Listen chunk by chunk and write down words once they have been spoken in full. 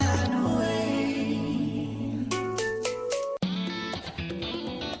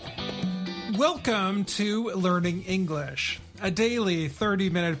Welcome to Learning English, a daily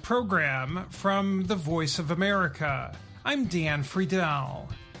 30-minute program from the Voice of America. I'm Dan Friedel.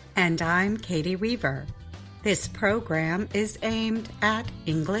 And I'm Katie Weaver. This program is aimed at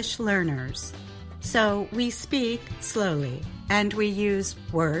English learners. So we speak slowly, and we use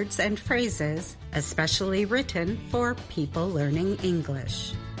words and phrases especially written for people learning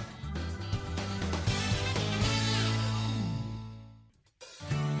English.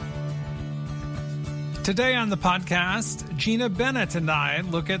 Today on the podcast, Gina Bennett and I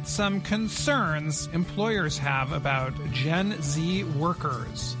look at some concerns employers have about Gen Z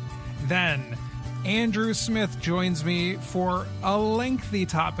workers. Then, Andrew Smith joins me for a lengthy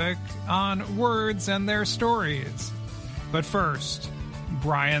topic on words and their stories. But first,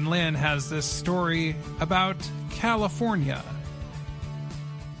 Brian Lynn has this story about California.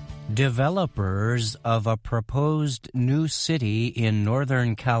 Developers of a proposed new city in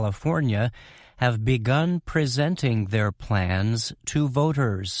Northern California have begun presenting their plans to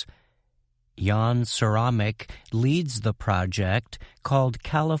voters. Jan Ceramic leads the project called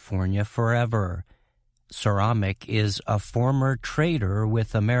California Forever. Ceramic is a former trader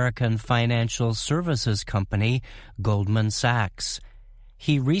with American financial services company Goldman Sachs.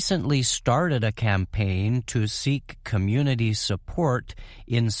 He recently started a campaign to seek community support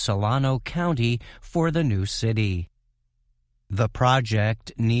in Solano County for the new city. The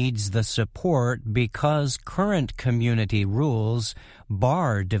project needs the support because current community rules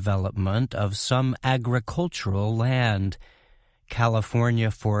bar development of some agricultural land.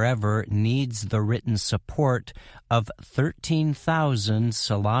 California Forever needs the written support of 13,000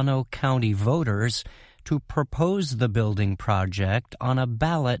 Solano County voters to propose the building project on a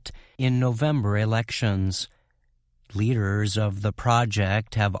ballot in November elections. Leaders of the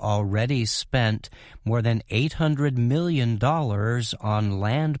project have already spent more than $800 million on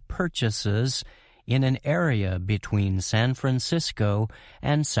land purchases in an area between San Francisco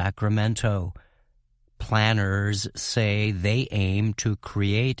and Sacramento. Planners say they aim to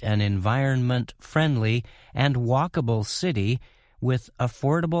create an environment-friendly and walkable city with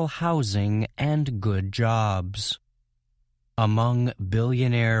affordable housing and good jobs. Among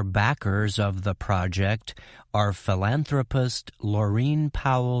billionaire backers of the project are philanthropist Laurene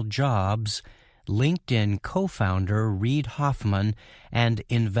Powell Jobs, LinkedIn co-founder Reid Hoffman, and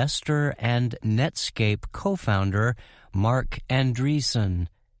investor and Netscape co-founder Marc Andreessen.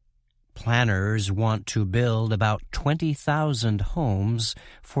 Planners want to build about 20,000 homes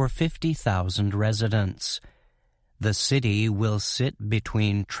for 50,000 residents. The city will sit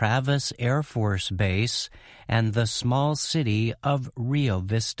between Travis Air Force Base and the small city of Rio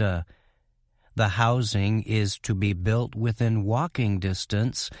Vista. The housing is to be built within walking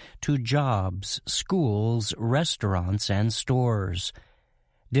distance to jobs, schools, restaurants, and stores.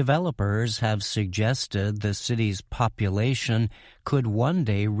 Developers have suggested the city's population could one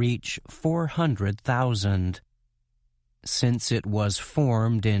day reach 400,000. Since it was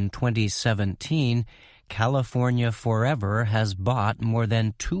formed in 2017, California Forever has bought more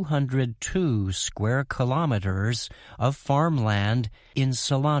than 202 square kilometers of farmland in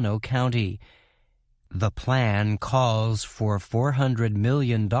Solano County. The plan calls for $400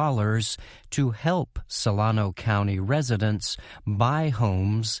 million to help Solano County residents buy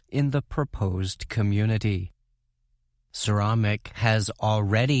homes in the proposed community. Ceramic has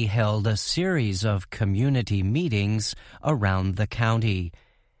already held a series of community meetings around the county.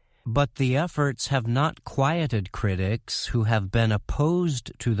 But the efforts have not quieted critics who have been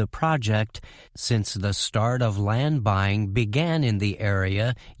opposed to the project since the start of land buying began in the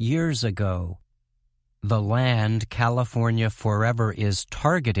area years ago. The land California Forever is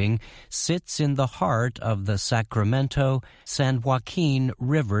targeting sits in the heart of the Sacramento-San Joaquin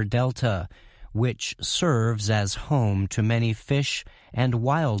River Delta, which serves as home to many fish and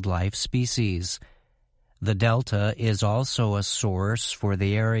wildlife species. The delta is also a source for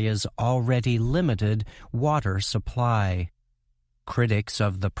the area's already limited water supply. Critics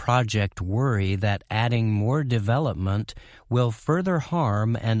of the project worry that adding more development will further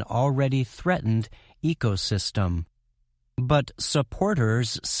harm an already threatened ecosystem. But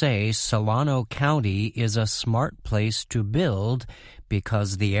supporters say Solano County is a smart place to build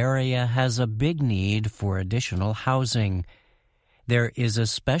because the area has a big need for additional housing. There is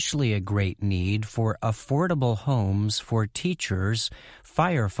especially a great need for affordable homes for teachers,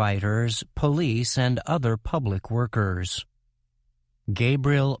 firefighters, police, and other public workers.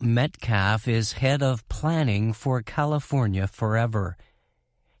 Gabriel Metcalf is head of planning for California Forever.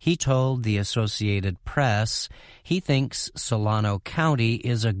 He told the Associated Press he thinks Solano County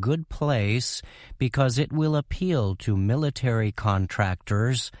is a good place because it will appeal to military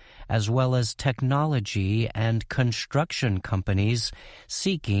contractors as well as technology and construction companies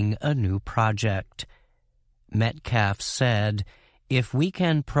seeking a new project. Metcalf said, "If we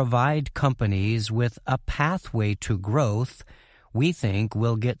can provide companies with a pathway to growth, we think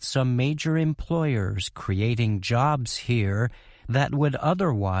we'll get some major employers creating jobs here that would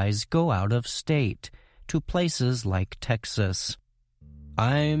otherwise go out of state to places like Texas."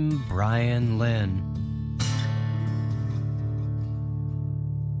 I'm Brian Lynn.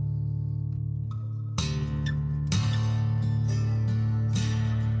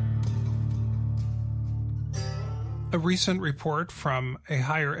 A recent report from a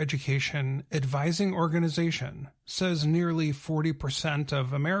higher education advising organization says nearly 40%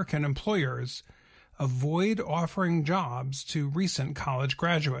 of American employers avoid offering jobs to recent college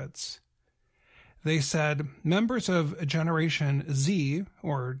graduates. They said members of Generation Z,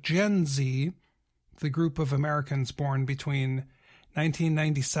 or Gen Z, the group of Americans born between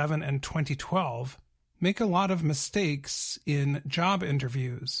 1997 and 2012, make a lot of mistakes in job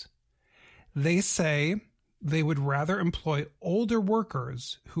interviews. They say they would rather employ older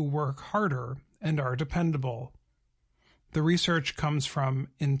workers who work harder and are dependable. The research comes from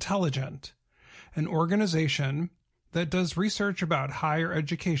Intelligent, an organization that does research about higher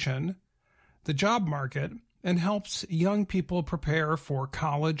education, the job market, and helps young people prepare for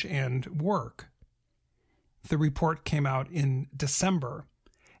college and work. The report came out in December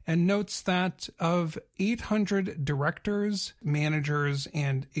and notes that of 800 directors, managers,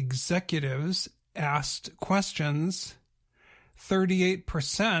 and executives asked questions,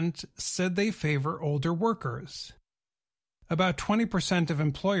 38% said they favor older workers. About 20% of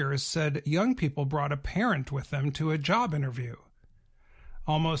employers said young people brought a parent with them to a job interview.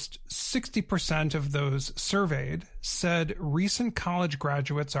 Almost 60% of those surveyed said recent college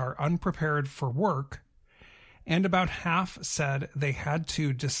graduates are unprepared for work, and about half said they had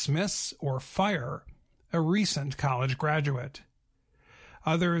to dismiss or fire a recent college graduate.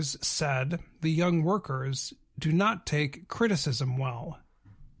 Others said the young workers do not take criticism well.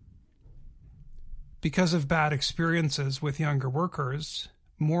 Because of bad experiences with younger workers,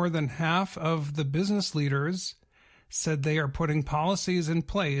 more than half of the business leaders said they are putting policies in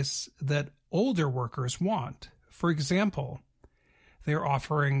place that older workers want. For example, they are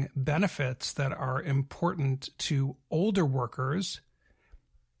offering benefits that are important to older workers,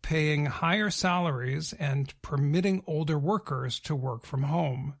 paying higher salaries, and permitting older workers to work from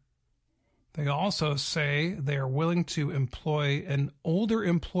home. They also say they are willing to employ an older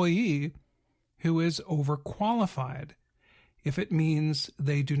employee who is overqualified if it means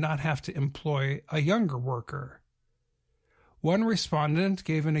they do not have to employ a younger worker. One respondent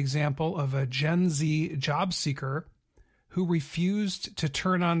gave an example of a Gen Z job seeker who refused to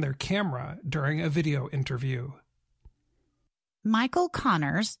turn on their camera during a video interview. Michael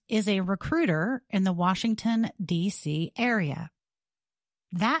Connors is a recruiter in the Washington, D.C. area.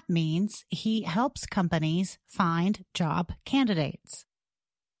 That means he helps companies find job candidates.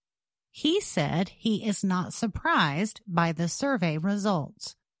 He said he is not surprised by the survey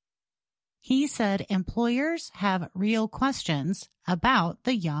results. He said employers have real questions about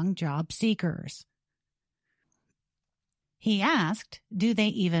the young job seekers. He asked, do they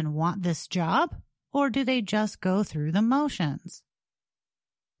even want this job, or do they just go through the motions?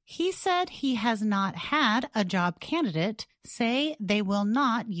 He said he has not had a job candidate say they will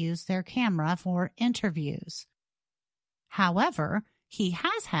not use their camera for interviews. However, he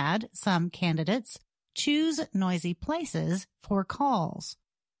has had some candidates choose noisy places for calls.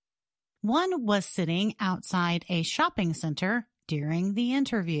 One was sitting outside a shopping center during the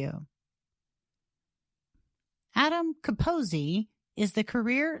interview. Adam Capozzi is the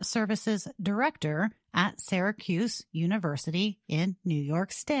Career Services Director at Syracuse University in New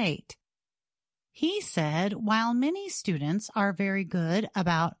York State. He said while many students are very good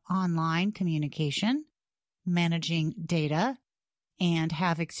about online communication, managing data, and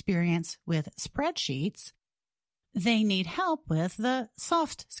have experience with spreadsheets, they need help with the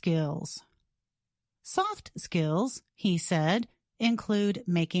soft skills. Soft skills, he said, include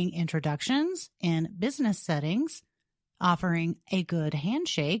making introductions in business settings, offering a good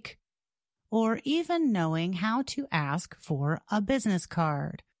handshake, or even knowing how to ask for a business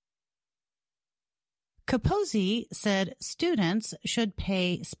card. Capozzi said students should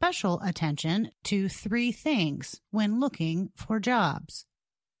pay special attention to 3 things when looking for jobs: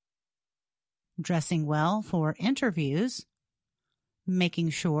 dressing well for interviews, making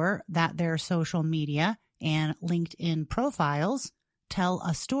sure that their social media and LinkedIn profiles tell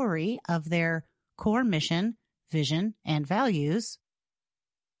a story of their core mission, vision, and values.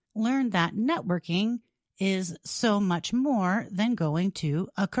 Learn that networking is so much more than going to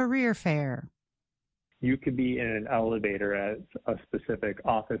a career fair. You could be in an elevator at a specific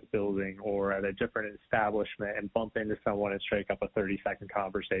office building or at a different establishment and bump into someone and strike up a 30-second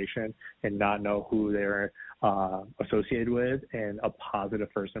conversation and not know who they're associated with, and a positive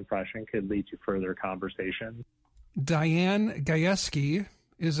first impression could lead to further conversation. Diane Gajewski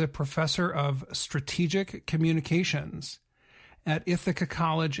is a professor of strategic communications at Ithaca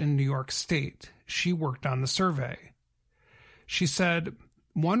College in New York State. She worked on the survey. She said,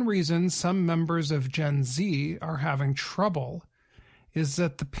 one reason some members of Gen Z are having trouble is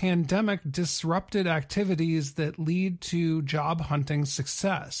that the pandemic disrupted activities that lead to job hunting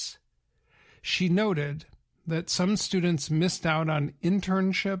success. She noted that some students missed out on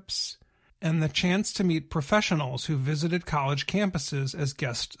internships and the chance to meet professionals who visited college campuses as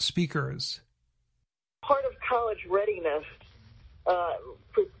guest speakers. Part of college readiness,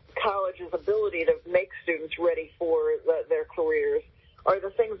 for college's ability to make students ready for their careers, are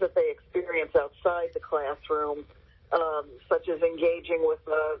the things that they experience outside the classroom, such as engaging with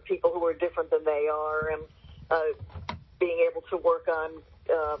people who are different than they are, and being able to work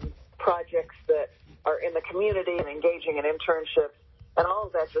on projects that are in the community and engaging in internships, and all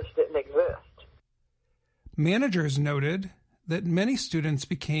of that just didn't exist. Managers noted that many students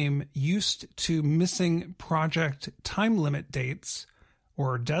became used to missing project time limit dates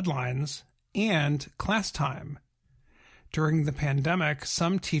or deadlines and class time. During the pandemic,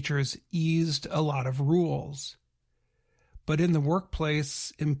 some teachers eased a lot of rules. But in the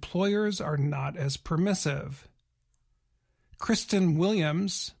workplace, employers are not as permissive. Kristen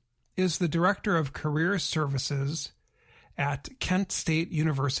Williams is the director of career services at Kent State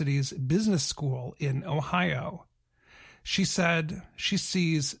University's Business School in Ohio. She said she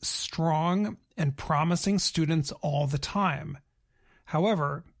sees strong and promising students all the time.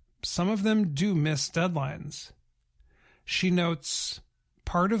 However, some of them do miss deadlines. She notes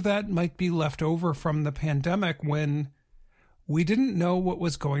part of that might be left over from the pandemic when we didn't know what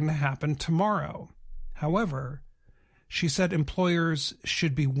was going to happen tomorrow. However, she said employers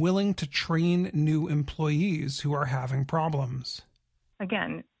should be willing to train new employees who are having problems.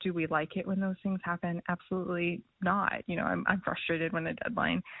 Again, do we like it when those things happen? Absolutely not. I'm frustrated when a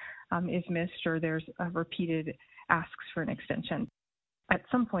deadline is missed or there's repeated asks for an extension. At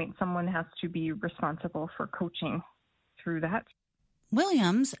some point, someone has to be responsible for coaching through that.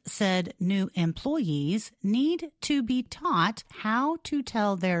 Williams said new employees need to be taught how to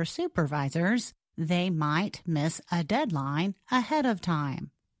tell their supervisors they might miss a deadline ahead of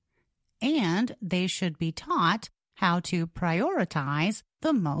time. And they should be taught how to prioritize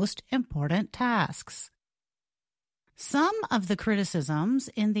the most important tasks. Some of the criticisms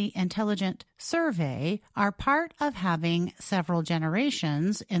in the Intelligent Survey are part of having several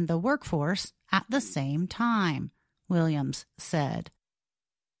generations in the workforce at the same time, Williams said.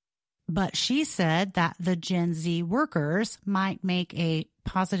 But she said that the Gen Z workers might make a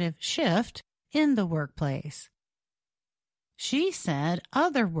positive shift in the workplace. She said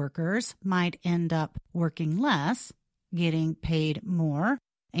other workers might end up working less, getting paid more,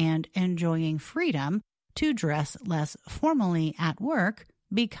 and enjoying freedom to dress less formally at work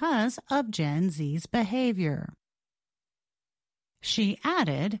because of Gen Z's behavior. She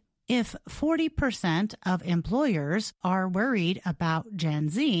added, if 40% of employers are worried about Gen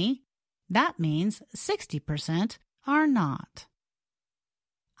Z, that means 60% are not.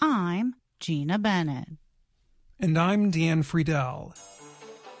 I'm Gina Bennett. And I'm Deanne Friedel.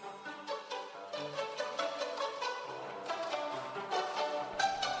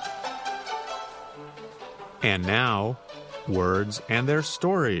 And now, words and their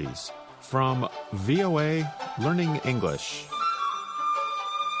stories from VOA Learning English.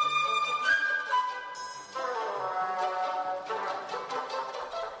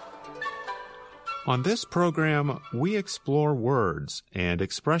 On this program, we explore words and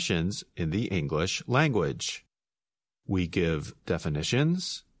expressions in the English language. We give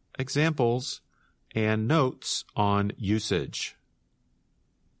definitions, examples, and notes on usage.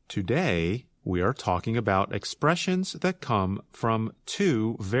 Today, we are talking about expressions that come from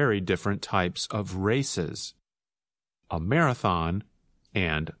two very different types of races, a marathon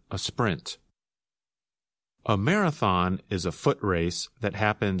and a sprint. A marathon is a foot race that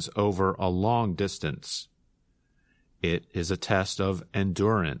happens over a long distance. It is a test of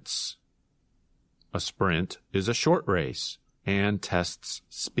endurance. A sprint is a short race and tests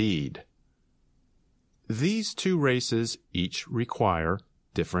speed. These two races each require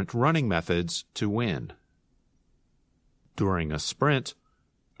different running methods to win. During a sprint,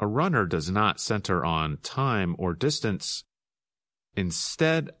 a runner does not center on time or distance.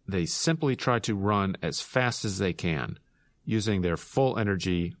 Instead, they simply try to run as fast as they can, using their full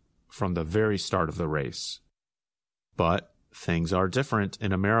energy from the very start of the race. But things are different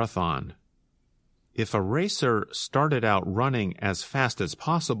in a marathon. If a racer started out running as fast as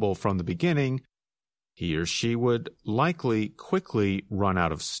possible from the beginning, he or she would likely quickly run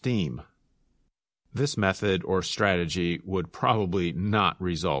out of steam. This method or strategy would probably not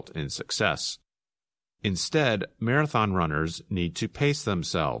result in success. Instead, marathon runners need to pace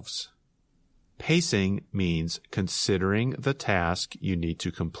themselves. Pacing means considering the task you need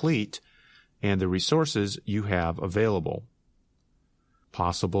to complete and the resources you have available.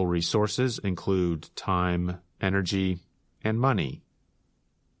 Possible resources include time, energy, and money.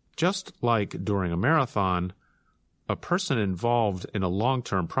 Just like during a marathon, a person involved in a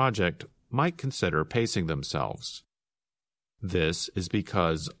long-term project might consider pacing themselves. This is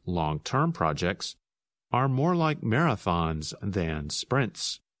because long-term projects are more like marathons than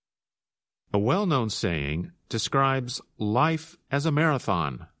sprints. A well-known saying describes life as a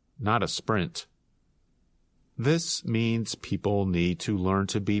marathon, not a sprint. This means people need to learn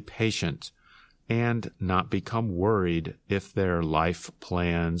to be patient and not become worried if their life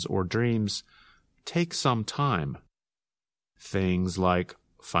plans or dreams take some time. Things like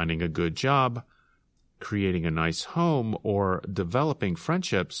finding a good job, creating a nice home, or developing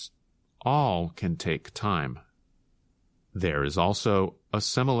friendships all can take time. There is also a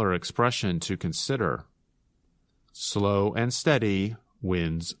similar expression to consider. Slow and steady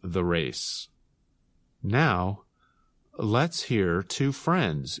wins the race. Now, let's hear two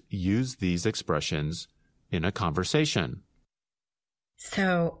friends use these expressions in a conversation.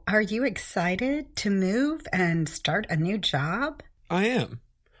 So, are you excited to move and start a new job? I am.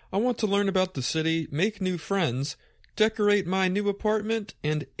 I want to learn about the city, make new friends, decorate my new apartment,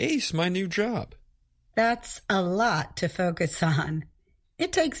 and ace my new job. That's a lot to focus on.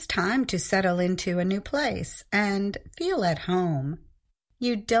 It takes time to settle into a new place and feel at home.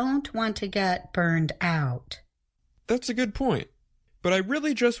 You don't want to get burned out. That's a good point. But I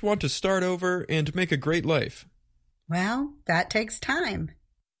really just want to start over and make a great life. Well, that takes time.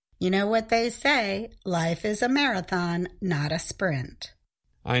 You know what they say, life is a marathon, not a sprint.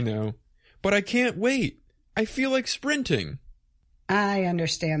 I know, but I can't wait. I feel like sprinting. I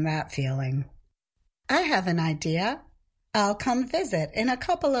understand that feeling. I have an idea. I'll come visit in a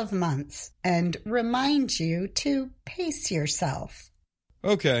couple of months and remind you to pace yourself.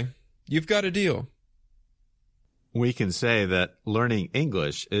 Okay, you've got a deal. We can say that learning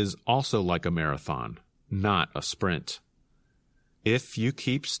English is also like a marathon, not a sprint. If you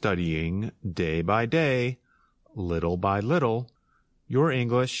keep studying day by day, little by little, your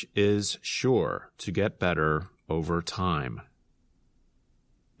English is sure to get better over time.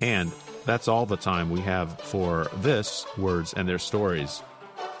 And that's all the time we have for this Words and Their Stories.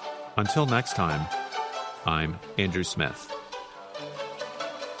 Until next time, I'm Andrew Smith.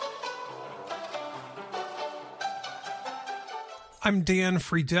 I'm Dan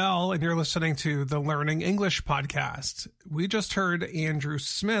Friedel, and you're listening to the Learning English podcast. We just heard Andrew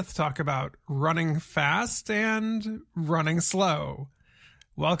Smith talk about running fast and running slow.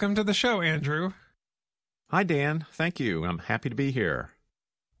 Welcome to the show, Andrew. Hi, Dan. Thank you. I'm happy to be here.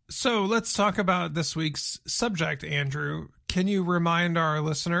 So let's talk about this week's subject, Andrew. Can you remind our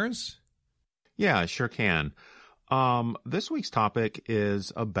listeners? Yeah, I sure can. This week's topic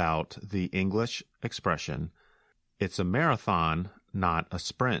is about the English expression, it's a marathon, not a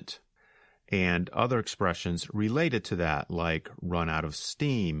sprint, and other expressions related to that, like run out of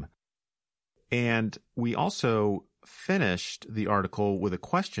steam. And we also finished the article with a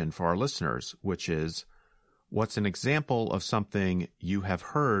question for our listeners, which is, what's an example of something you have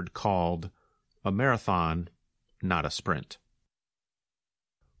heard called a marathon, not a sprint?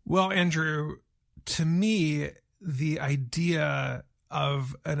 Well, Andrew, to me, the idea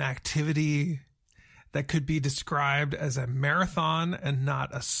of an activity that could be described as a marathon and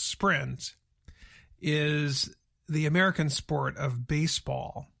not a sprint is the American sport of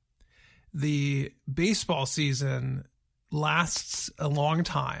baseball. The baseball season lasts a long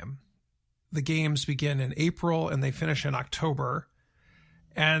time. The games begin in April and they finish in October.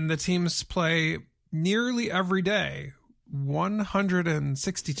 And the teams play nearly every day,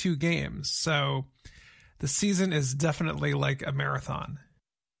 162 games. So the season is definitely like a marathon.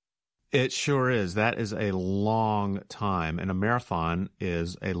 It sure is. That is a long time. And a marathon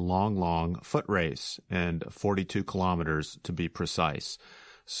is a long foot race, and 42 kilometers to be precise.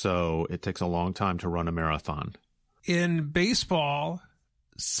 So it takes a long time to run a marathon. In baseball,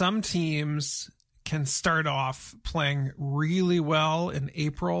 some teams can start off playing really well in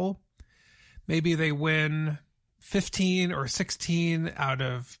April. Maybe they win 15 or 16 out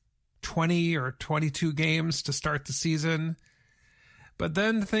of 20 or 22 games to start the season. But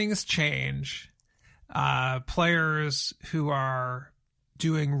then things change. Players who are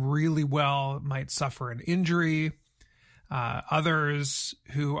doing really well might suffer an injury. Others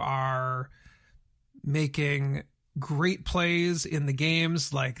who are making great plays in the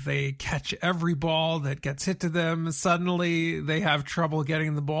games, like they catch every ball that gets hit to them, suddenly they have trouble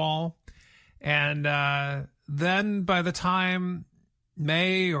getting the ball. And then by the time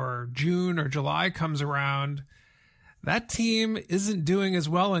May or June or July comes around, that team isn't doing as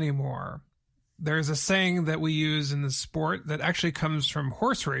well anymore. There's a saying that we use in the sport that actually comes from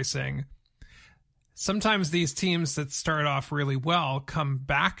horse racing. Sometimes these teams that start off really well come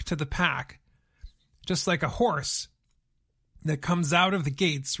back to the pack, just like a horse that comes out of the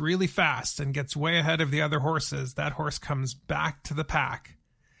gates really fast and gets way ahead of the other horses. That horse comes back to the pack.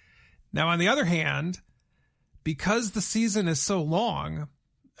 Now, on the other hand, because the season is so long,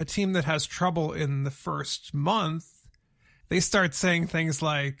 a team that has trouble in the first month, they start saying things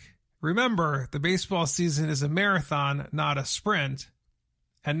like, remember, the baseball season is a marathon, not a sprint.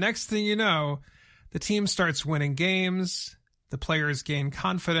 And next thing you know, the team starts winning games, the players gain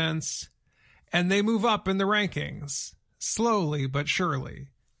confidence, and they move up in the rankings, slowly but surely.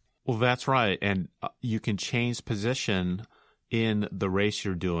 Well, that's right. And you can change position in the race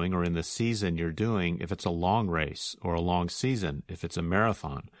you're doing or in the season you're doing if it's a long race or a long season, if it's a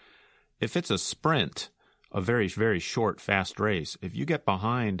marathon. If it's a sprint, a very, very short, fast race, if you get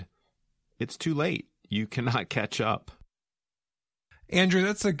behind, it's too late. You cannot catch up. Andrew,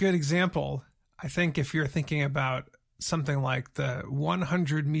 that's a good example. I think if you're thinking about something like the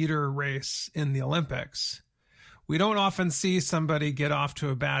 100-meter race in the Olympics, we don't often see somebody get off to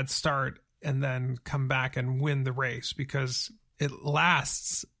a bad start and then come back and win the race because it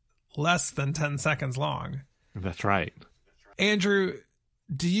lasts less than 10 seconds long. That's right. Andrew,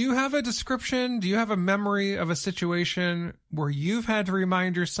 do you have a description? Do you have a memory of a situation where you've had to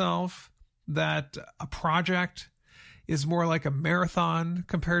remind yourself that a project is more like a marathon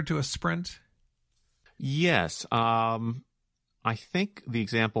compared to a sprint? Yes. I think the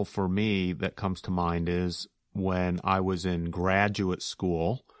example for me that comes to mind is when I was in graduate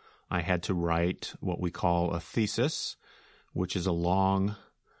school. I had to write what we call a thesis, which is a long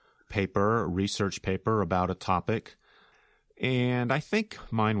paper, a research paper about a topic. And I think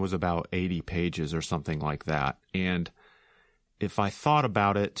mine was about 80 pages or something like that. And if I thought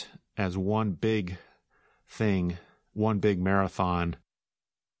about it as one big thing, one big marathon,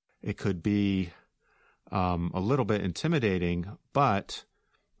 it could be a little bit intimidating, but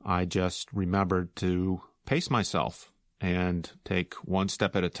I just remembered to pace myself and take one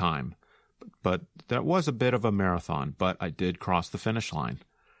step at a time. But that was a bit of a marathon, but I did cross the finish line.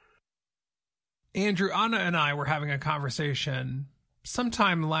 Andrew, Anna and I were having a conversation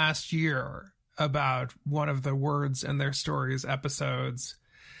sometime last year about one of the Words and Their Stories episodes.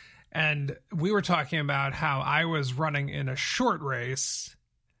 And we were talking about how I was running in a short race,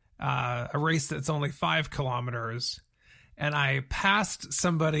 a race that's only 5 kilometers. And I passed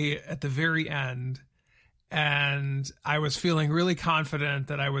somebody at the very end. And I was feeling really confident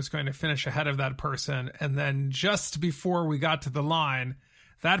that I was going to finish ahead of that person. And then just before we got to the line,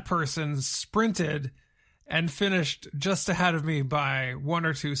 that person sprinted and finished just ahead of me by 1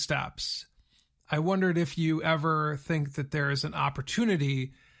 or 2 steps. I wondered if you ever think that there is an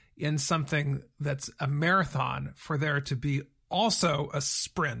opportunity in something that's a marathon for there to be also a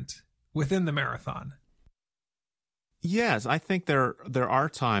sprint within the marathon. Yes, I think there are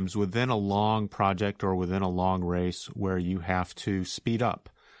times within a long project or within a long race where you have to speed up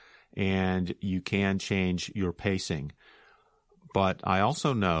and you can change your pacing. But I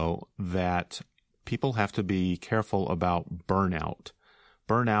also know that people have to be careful about burnout.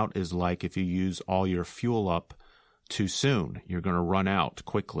 Burnout is like if you use all your fuel up too soon, you're going to run out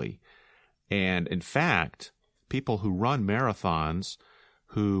quickly. And in fact, people who run marathons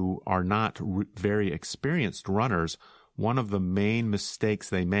who are not very experienced runners, one of the main mistakes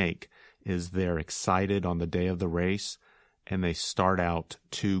they make is they're excited on the day of the race and they start out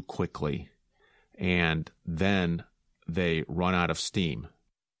too quickly and then they run out of steam.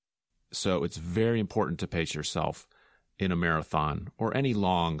 So it's very important to pace yourself in a marathon or any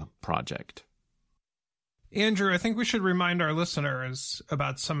long project. Andrew, I think we should remind our listeners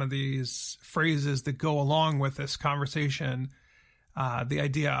about some of these phrases that go along with this conversation. The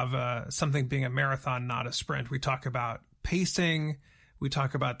idea of something being a marathon, not a sprint. We talk about pacing. We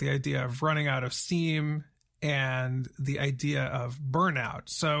talk about the idea of running out of steam and the idea of burnout.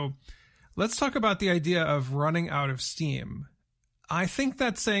 So Let's talk about the idea of running out of steam. I think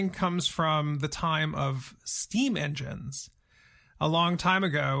that saying comes from the time of steam engines. A long time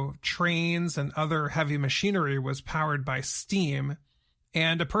ago, trains and other heavy machinery was powered by steam,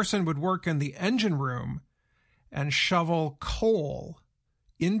 and a person would work in the engine room and shovel coal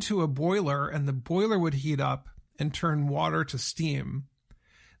into a boiler, and the boiler would heat up and turn water to steam.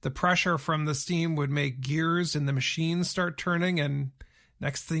 The pressure from the steam would make gears in the machine start turning, and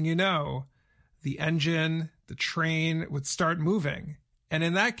next thing you know, the engine, the train would start moving. And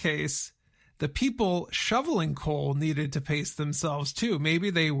in that case, the people shoveling coal needed to pace themselves too. Maybe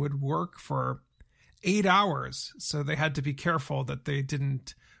they would work for 8 hours, so they had to be careful that they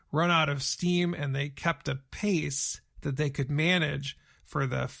didn't run out of steam, and they kept a pace that they could manage for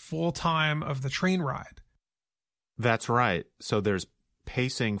the full time of the train ride. That's right. So there's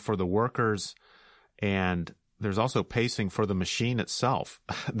pacing for the workers, and there's also pacing for the machine itself.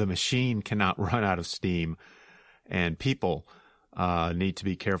 The machine cannot run out of steam, and people need to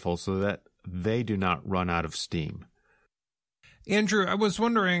be careful so that they do not run out of steam. Andrew, I was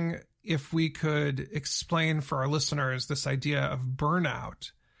wondering if we could explain for our listeners this idea of burnout.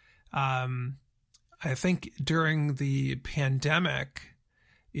 I think during the pandemic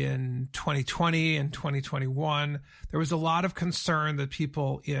in 2020 and 2021, there was a lot of concern that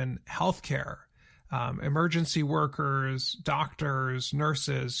people in healthcare, emergency workers, doctors,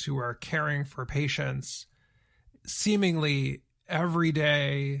 nurses who are caring for patients, seemingly every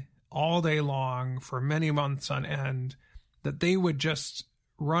day, all day long, for many months on end, that they would just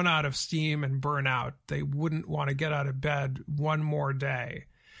run out of steam and burn out. They wouldn't want to get out of bed one more day.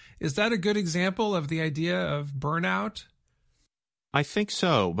 Is that a good example of the idea of burnout? I think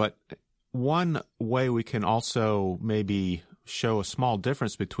so, but one way we can also maybe show a small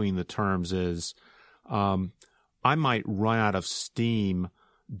difference between the terms is I might run out of steam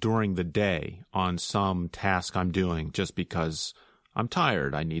during the day on some task I'm doing just because I'm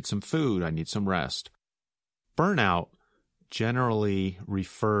tired, I need some food, I need some rest. Burnout generally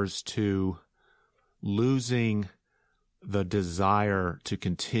refers to losing the desire to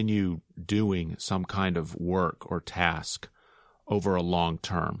continue doing some kind of work or task over a long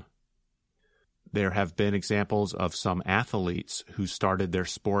term. There have been examples of some athletes who started their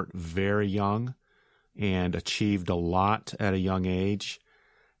sport very young and achieved a lot at a young age,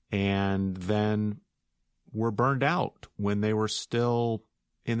 and then were burned out when they were still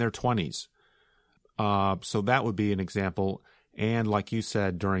in their 20s. So that would be an example. And like you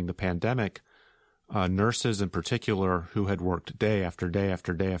said, during the pandemic, nurses in particular who had worked day after day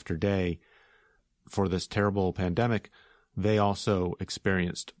after day after day for this terrible pandemic, they also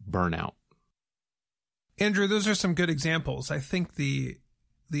experienced burnout. Andrew, those are some good examples. I think the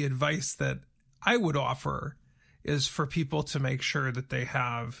advice that I would offer is for people to make sure that they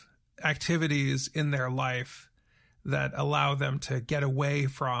have activities in their life that allow them to get away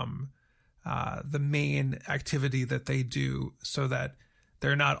from the main activity that they do, so that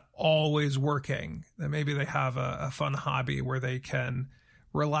they're not always working, that maybe they have a fun hobby where they can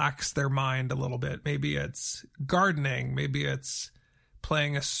relax their mind a little bit. Maybe it's gardening, maybe it's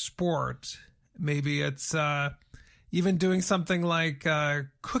playing a sport, maybe it's even doing something like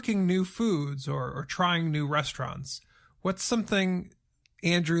cooking new foods or trying new restaurants. What's something,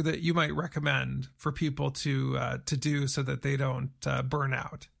 Andrew, that you might recommend for people to do so that they don't burn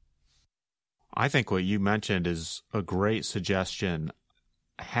out? I think what you mentioned is a great suggestion.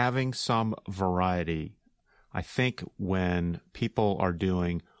 Having some variety. I think when people are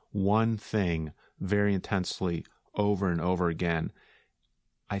doing one thing very intensely over and over again,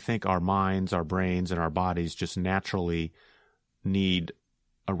 I think our minds, our brains, and our bodies just naturally need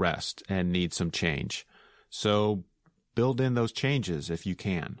a rest and need some change. So build in those changes if you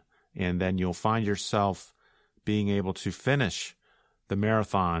can, and then you'll find yourself being able to finish the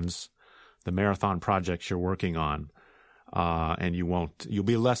marathons, the marathon projects you're working on, and you'll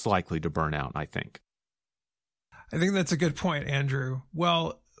be less likely to burn out, I think. I think that's a good point, Andrew.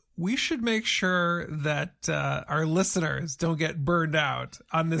 Well, we should make sure that our listeners don't get burned out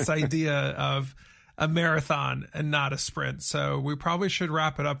on this idea of a marathon and not a sprint. So we probably should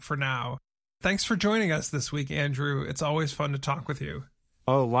wrap it up for now. Thanks for joining us this week, Andrew. It's always fun to talk with you.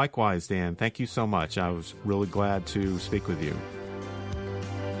 Oh, likewise, Dan. Thank you so much. I was really glad to speak with you.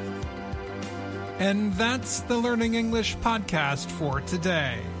 And that's the Learning English podcast for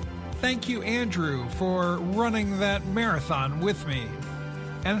today. Thank you, Andrew, for running that marathon with me.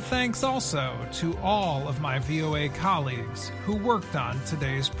 And thanks also to all of my VOA colleagues who worked on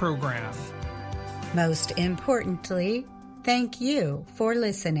today's program. Most importantly, thank you for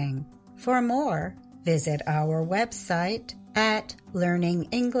listening. For more, visit our website at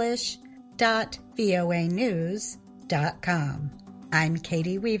learningenglish.com. news.voanews.com. I'm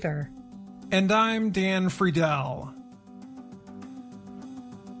Katie Weaver. And I'm Dan Friedel.